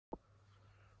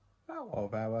Hello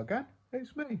there again,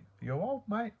 it's me, your old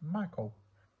mate Michael,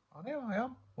 and here I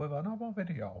am with another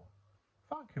video.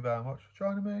 Thank you very much for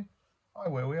joining me, I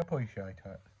really appreciate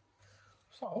it.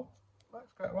 So,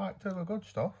 let's get right to the good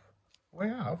stuff. We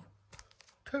have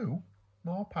 2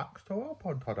 more packs to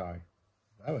open today.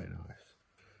 Very nice.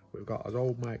 We've got his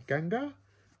old mate Gengar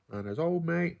and his old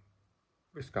mate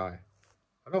this guy.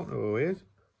 I don't know who he is,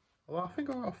 although I think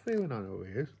I've got a feeling I know who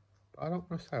he is, but I don't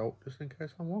want to say it just in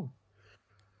case I'm wrong.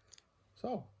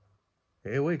 So,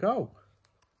 here we go.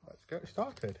 Let's get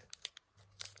started.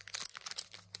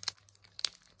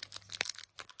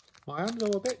 My hands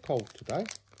are a bit cold today,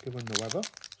 given the weather,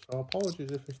 so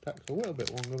apologies if this takes a little bit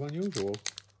longer than usual.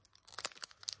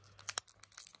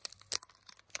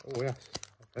 Oh yes,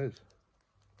 it is.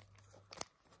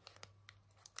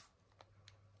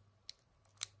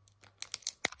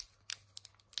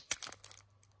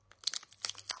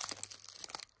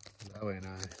 Very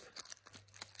nice.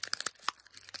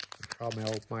 I'm sure my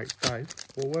old mate Dave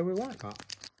will really like that.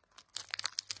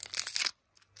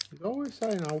 He's always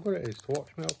saying how good it is to watch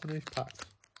me open these packs.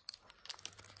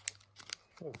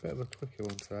 Oh, a bit of a tricky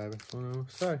one today, this one I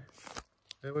must say.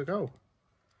 Here we go.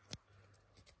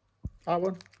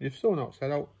 Alan, you've still not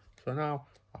said out, so now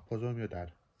I presume you're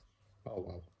dead. Oh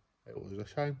well, it was a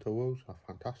shame to lose a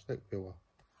fantastic viewer.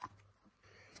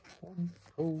 1,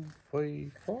 2,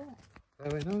 3, 4.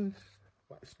 Very nice.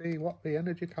 Let's see what the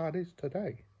energy card is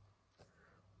today.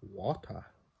 Water.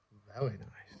 Very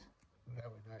nice.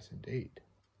 Very nice indeed.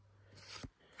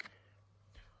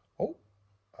 Oh,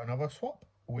 another swap.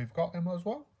 We've got him as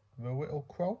well. The little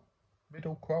crow.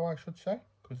 Middle crow, I should say,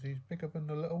 because he's bigger than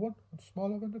the little one and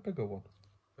smaller than the bigger one.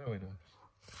 Very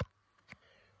nice.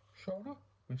 Shona,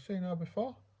 we've seen her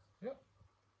before. Yep.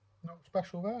 No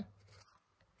special there.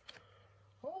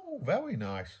 Oh, very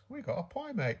nice. We got a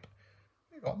primate.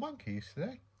 We got monkeys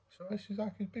today. So this is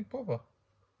like his big brother.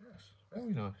 Yes,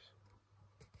 very nice.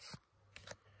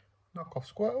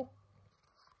 Knockoff Squirtle.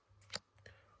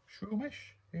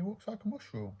 Shroomish. He looks like a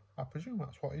mushroom. I presume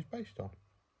that's what he's based on.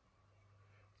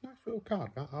 Nice little card,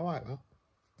 that. I like that.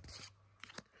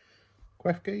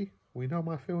 Quefkey. We know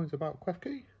my feelings about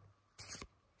Quefkey.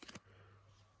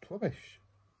 Trubbish.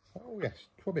 Oh yes,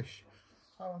 Trubbish.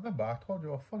 I remember I told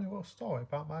you a funny little story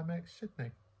about my mate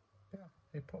Sydney. Yeah,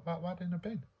 he put that lad in a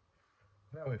bin.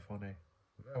 Very funny.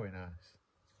 Very nice.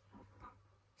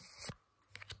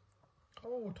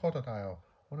 Oh, Totodile.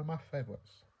 One of my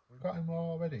favourites. We got him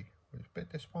already. It's a bit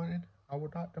disappointing. I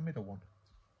would like the middle one.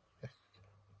 Yes.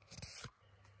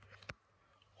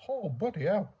 Oh, bloody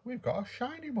hell. We've got a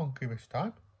shiny monkey this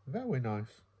time. Very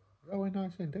nice. Very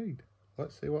nice indeed.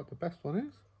 Let's see what the best one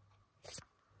is.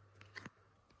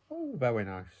 Oh, very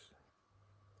nice.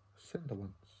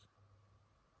 Cinderlance.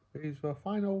 He's the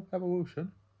final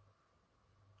evolution,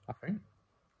 I think,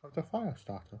 of the fire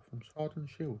starter from Sword and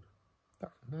Shield.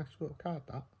 That's a nice little card,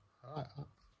 that. I like that.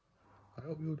 I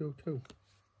hope you do too.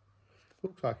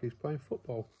 Looks like he's playing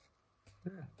football.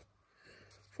 Yeah.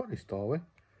 Funny story.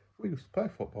 We used to play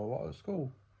football a lot at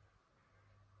school.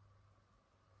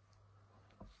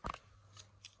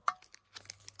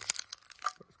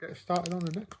 Let's get started on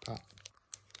the next pack.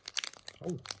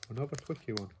 Oh, another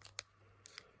tricky one.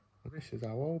 And this is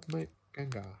our old mate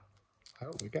Gengar. I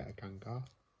hope we get a Gengar.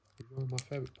 He's one of my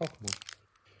favourite Pokemon.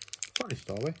 Funny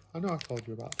story. I know I told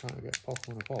you about trying to get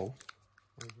Pokemon evolved.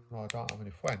 Even though I don't have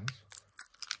any friends.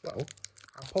 Well,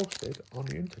 I posted on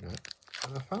the internet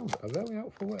and I found a very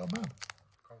helpful little man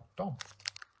called Dom.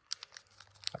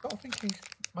 I don't think he's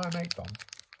my mate Dom.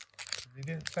 He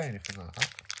didn't say anything like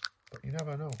that, but you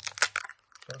never know.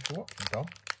 So if you're watching, Dom,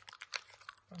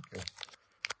 thank you.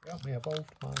 You helped me evolve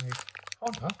my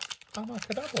Honor and my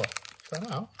Kadabra. So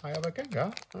now I have a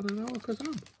Gengar and an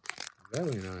Alakazam.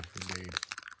 Very nice indeed.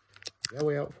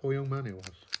 Very helpful young man he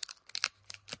was.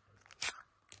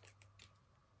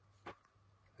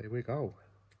 Here we go.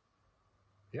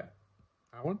 Yeah,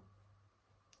 that one.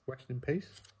 Rest in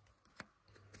peace.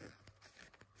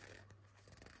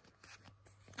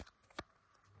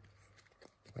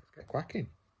 Let's get cracking.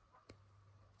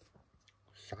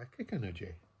 Psychic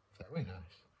energy. Very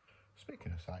nice.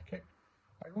 Speaking of psychic,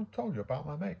 I once told you about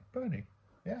my mate Bernie.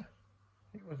 Yeah,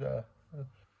 he was a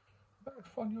very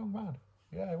fun young man.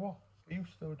 Yeah, he was. He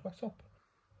used to dress up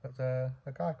as a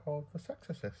guy called the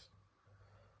Sexorcist.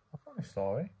 A funny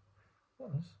story.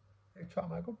 Once, he tried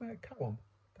my good mate Callum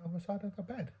down the side of the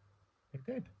bed. He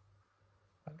did.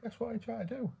 And guess what he tried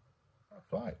to do?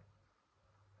 That's right.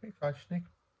 He tried to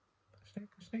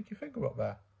sneak your finger up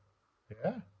there.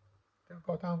 Yeah. Didn't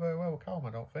go down very well with Callum,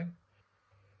 I don't think.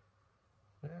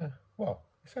 Yeah. Well,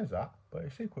 he says that, but he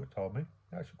secretly told me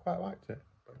he actually quite liked it.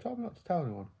 But he told me not to tell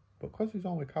anyone. But because he's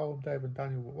only Callum, Dave and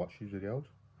Daniel that watch these videos,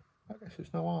 I guess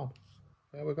it's no harm.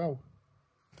 There we go.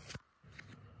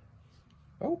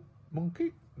 Oh,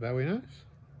 monkey. Very nice.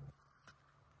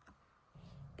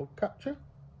 Bug catcher.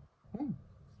 Oh,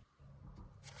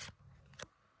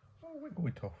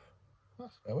 Wigglytuff.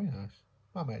 That's very nice.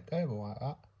 My mate Dave will like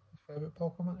that. His favourite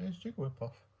Pokemon is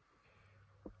Jigglypuff.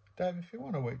 Dave, if you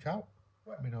want to reach out,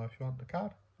 let me know if you want the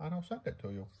card and I'll send it to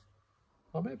you.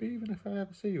 Or maybe even if I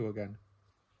ever see you again.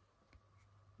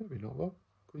 Maybe not though,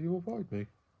 because you avoid me.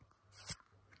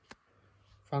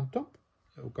 Phantom,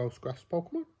 little ghost grass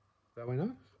Pokemon. Very nice.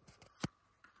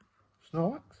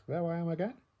 Snorlax, there I am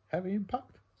again. Heavy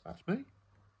Impact, that's me.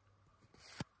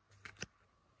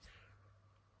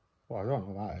 Well, I don't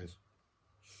know what that is.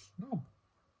 Snob.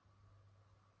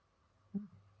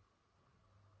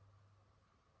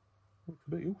 Looks a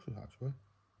bit useless actually.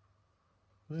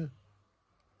 Yeah.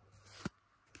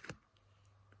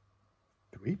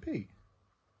 Dreepy.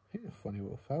 He's a funny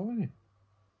little fellow, isn't he?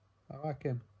 I like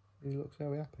him. He looks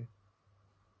very happy.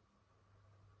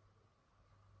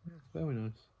 Yeah, very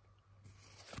nice.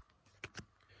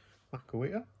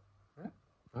 Macahuita. Yeah,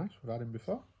 nice. We've had him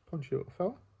before. Punchy little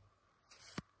fella.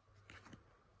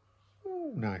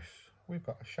 Oh, nice. We've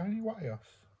got a shiny Watios.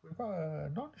 We've got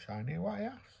a non-shiny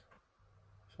Watios.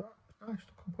 So that's nice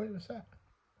to complete the set.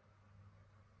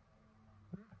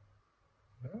 Yeah,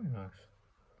 very nice.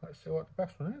 Let's see what the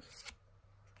best one is.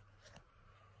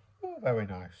 Oh, very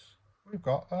nice. We've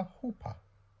got a Hooper.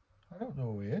 I don't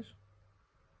know who he is.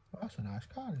 But that's a nice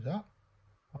card, is that?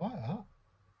 I like that.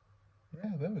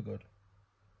 Yeah, very good.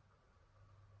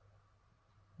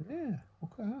 Yeah,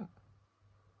 look at that.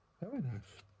 Very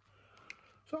nice.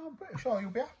 So I'm pretty sure you'll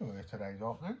be happy with today's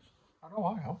openings. I know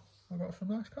I am. I've got some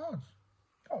nice cards.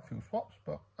 Got a few swaps,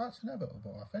 but that's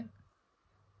inevitable, I think.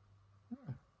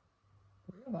 Yeah.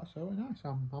 But yeah, that's very nice.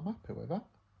 I'm happy with that.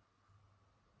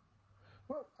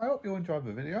 Well, I hope you enjoyed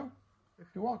the video. If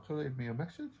you want to leave me a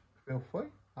message, feel free.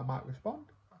 I might respond.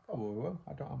 I probably will.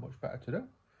 I don't have much better to do.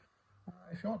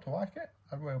 If you want to like it,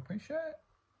 I'd really appreciate it.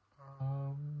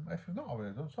 If you've not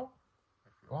already done so,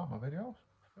 if you like my videos,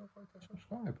 feel free to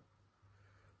subscribe.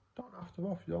 Don't have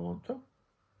to if you don't want to.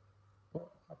 But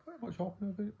I pretty much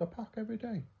open the pack every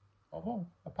day. Although,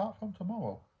 apart from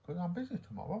tomorrow, because I'm busy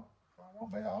tomorrow, so I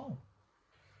won't be at home.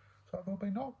 So there'll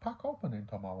be no pack opening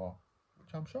tomorrow,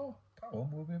 which I'm sure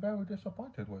Callum will be very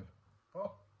disappointed with.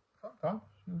 But sometimes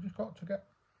you just got to get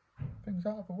things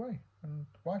out of the way, and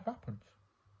life happens.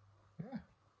 Yeah.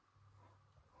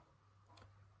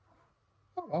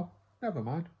 Oh well, never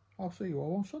mind. I'll see you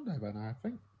all on Sunday then, I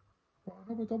think. For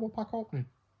another double pack opening.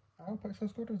 I hope it's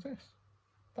as good as this.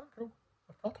 Thank you.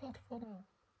 Ta-ta for now.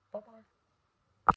 Bye-bye.